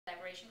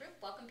Collaboration Group.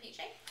 Welcome, PJ.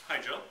 Hi,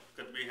 Joe.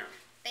 Good to be here.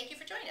 Thank you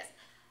for joining us.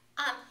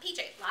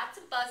 PJ, lots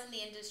of buzz in the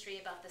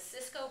industry about the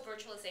Cisco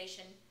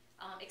Virtualization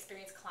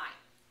Experience Client.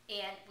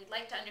 And we'd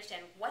like to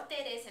understand what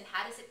that is and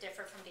how does it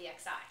differ from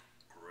VXI?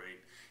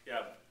 Great.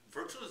 Yeah,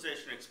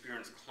 Virtualization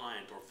Experience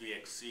Client, or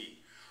VXC,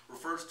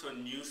 refers to a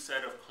new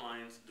set of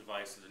clients,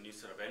 devices, a new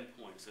set of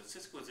endpoints that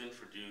Cisco has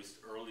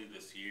introduced early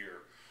this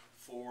year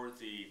for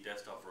the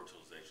desktop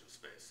virtualization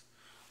space.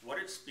 What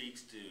it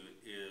speaks to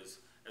is,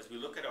 as we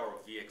look at our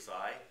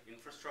VXI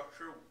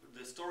infrastructure,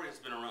 the story has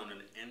been around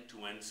an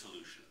end-to-end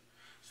solution.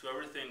 So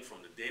everything from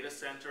the data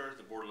center,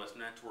 the borderless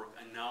network,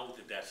 and now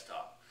the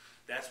desktop.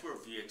 That's where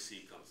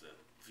VXC comes in.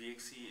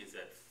 VXC is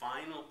that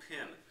final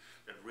pin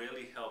that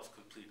really helps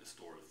complete the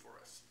story for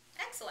us.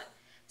 Excellent.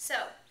 So,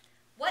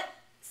 what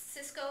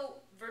Cisco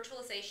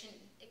Virtualization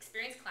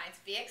Experience Clients,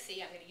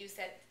 VXC, I'm going to use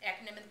that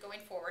acronym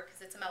going forward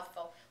because it's a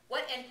mouthful.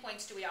 What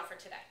endpoints do we offer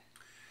today?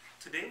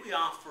 Today we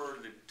offer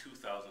the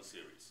 2000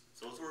 series.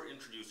 Those were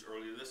introduced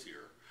earlier this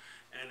year,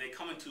 and they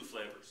come in two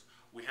flavors.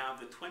 We have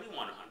the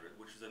 2100,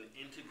 which is an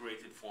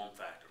integrated form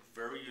factor,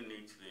 very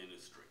unique to the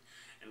industry.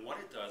 And what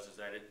it does is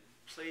that it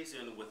plays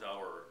in with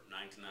our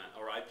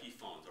IP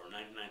phones, our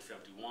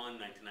 9971,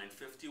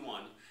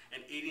 9951,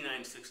 and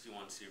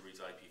 8961 series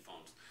IP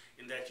phones,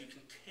 in that you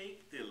can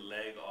take the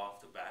leg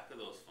off the back of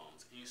those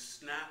phones and you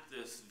snap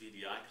this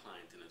VDI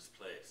client in its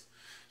place.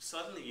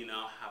 Suddenly you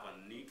now have a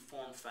neat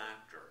form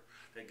factor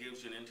that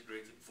gives you an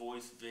integrated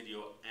voice,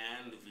 video,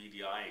 and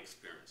VDI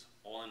experience,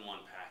 all in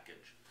one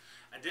package.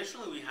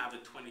 Additionally, we have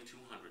the 2200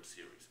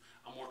 series,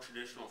 a more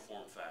traditional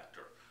form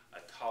factor,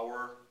 a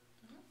tower,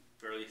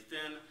 fairly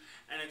thin,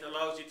 and it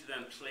allows you to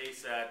then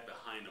place that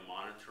behind a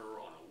monitor,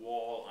 on a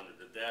wall, under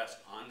the desk,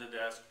 on the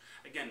desk.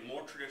 Again,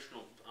 more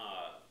traditional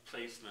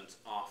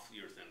placements off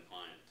your thin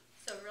client.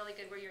 So really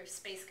good where your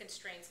space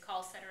constraints,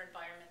 call center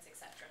environments,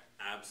 etc.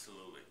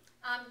 Absolutely.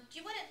 Do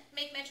you want to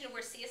make mention of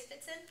where CS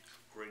fits in?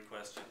 Great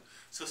question.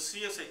 So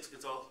CS is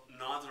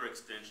another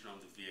extension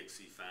of the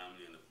VXC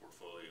family in the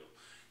portfolio,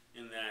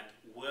 in that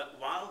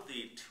while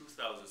the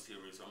 2000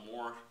 series are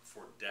more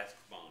for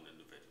desk-bound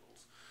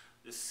individuals,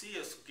 the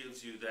CS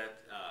gives you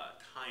that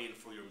tie-in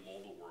for your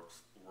mobile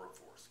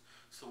workforce.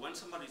 So when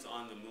somebody's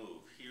on the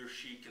move, he or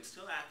she can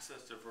still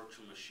access their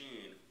virtual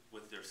machine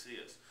with their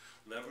CS,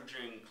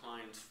 leveraging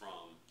clients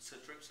from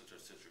Citrix, such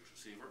as Citrix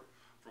Receiver,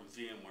 from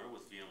VMware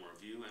with VMware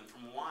View, and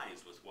from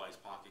Wise with Wise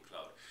Pocket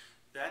Cloud.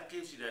 That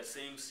gives you that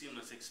same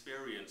seamless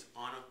experience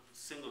on a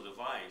single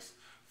device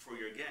for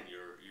your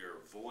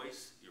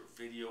voice, your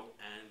video,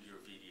 and your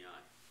VDI.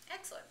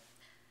 Excellent.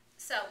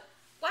 So,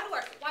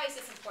 why is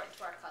this important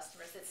to our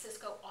customers that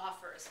Cisco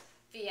offers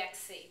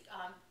VXC,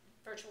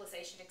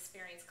 Virtualization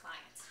Experience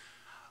Clients?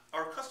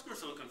 Our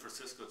customers are looking for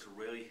Cisco to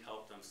really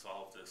help them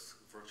solve this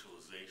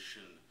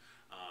virtualization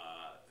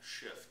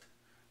shift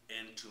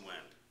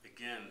end-to-end.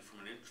 Again,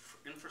 from an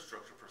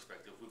infrastructure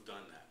perspective, we've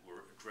done that.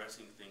 We're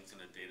addressing things in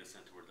a data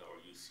center with our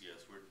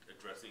UCS. We're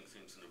addressing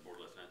things in the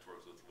borderless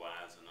networks with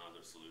WAS and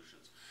other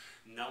solutions.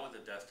 Now at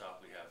the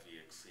desktop, we have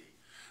VXC.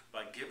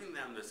 By giving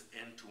them this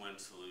end-to-end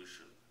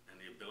solution and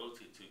the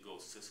ability to go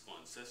Cisco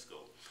and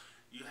Cisco,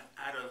 you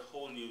add a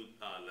whole new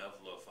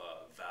level of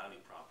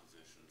value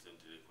propositions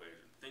into the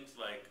equation. Things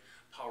like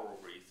power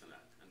over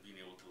Ethernet and being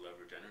able to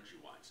leverage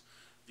energy-wise.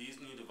 These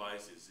new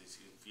devices,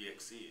 these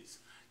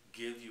VXCs,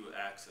 give you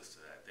access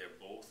to that. They're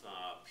both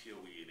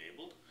PoE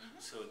enabled.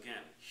 So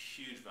again,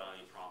 huge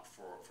value prop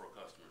for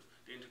customers.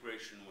 The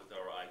integration with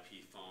our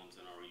IP phones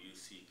and our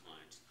UC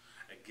clients,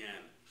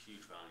 again,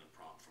 huge value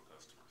prop for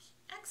customers.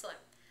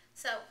 Excellent.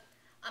 So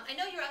I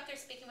know you're out there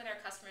speaking with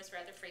our customers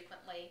rather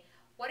frequently.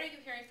 What are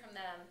you hearing from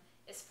them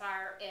as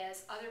far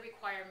as other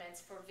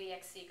requirements for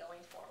VXC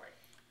going forward?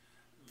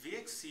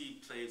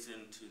 VXC plays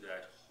into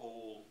that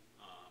whole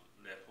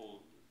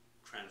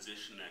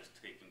transition that's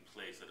taking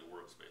place at a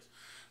workspace.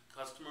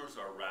 Customers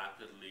are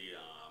rapidly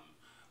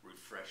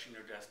refreshing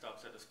their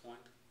desktops at this point,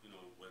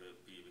 whether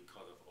it be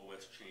because of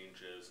OS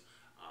changes,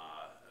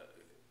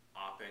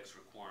 OpEx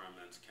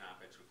requirements,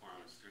 CapEx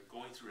requirements. They're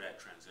going through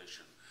that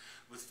transition.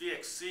 With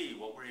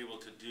VXC, what we're able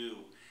to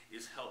do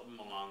is help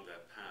them along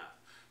that path,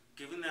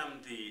 giving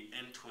them the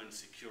end-to-end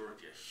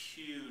security, a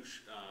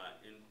huge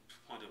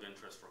point of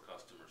interest for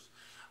customers.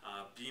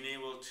 Being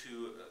able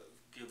to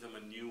give them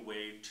a new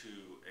way to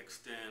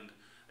extend,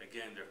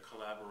 again, their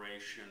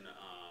collaboration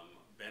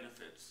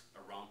benefits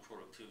around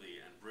productivity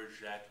and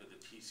bridge that with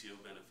the TCO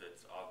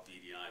benefits of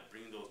VDI,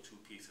 bring those two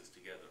pieces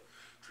together,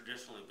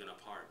 traditionally been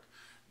apart.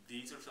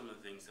 These are some of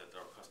the things that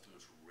our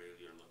customers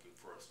really are looking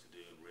for us to do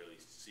and really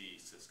see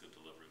Cisco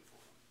delivering for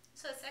them.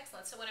 So that's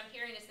excellent. So what I'm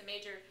hearing is the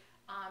major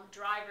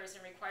drivers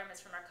and requirements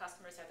from our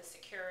customers are the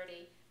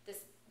security,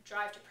 this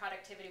drive to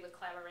productivity with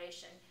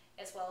collaboration,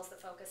 as well as the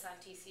focus on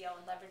TCO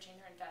and leveraging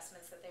their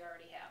investments that they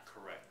already have.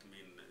 Correct. I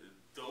mean,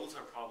 those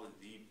are probably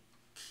the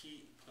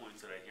key points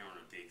that I hear on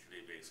a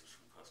day-to-day basis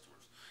from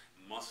customers.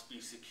 It must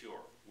be secure.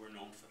 We're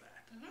known for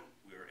that.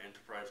 We're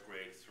enterprise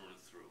grade through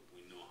and through.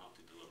 We know how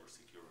to deliver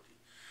security.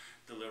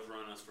 Deliver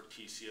on us for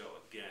TCO.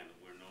 Again,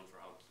 we're known for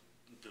how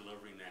to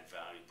delivering that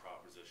value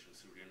proposition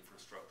through the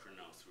infrastructure,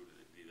 now through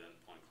the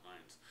endpoint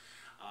clients.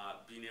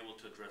 Being able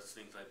to address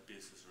things like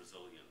business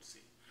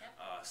resiliency,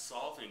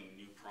 solving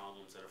new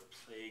problems that have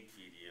plagued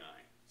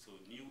VDI. So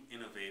new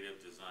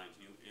innovative designs,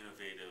 new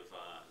innovative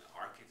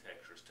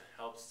architectures to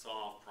help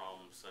solve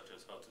problems such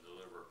as how to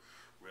deliver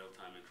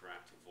real-time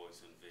interactive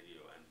voice and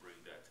video and bring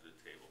that to the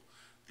table.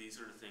 These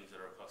are the things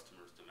that our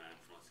customers demand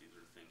from us. These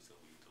are the things that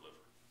we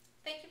deliver.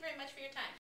 Thank you very much for your time.